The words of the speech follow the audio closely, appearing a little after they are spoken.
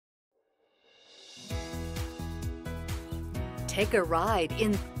Take a ride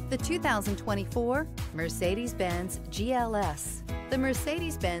in the 2024 Mercedes-Benz GLS. The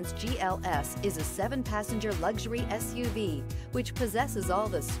Mercedes-Benz GLS is a 7-passenger luxury SUV which possesses all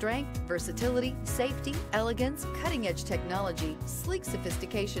the strength, versatility, safety, elegance, cutting-edge technology, sleek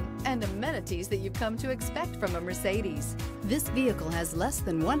sophistication, and amenities that you've come to expect from a Mercedes. This vehicle has less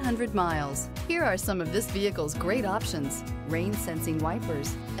than 100 miles. Here are some of this vehicle's great options: rain-sensing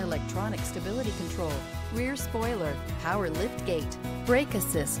wipers, electronic stability control, rear spoiler, power liftgate, brake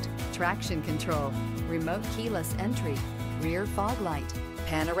assist, traction control, remote keyless entry, rear fog light,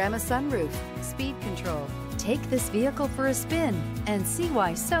 panorama sunroof, speed control. Take this vehicle for a spin and see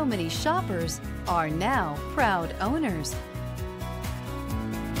why so many shoppers are now proud owners.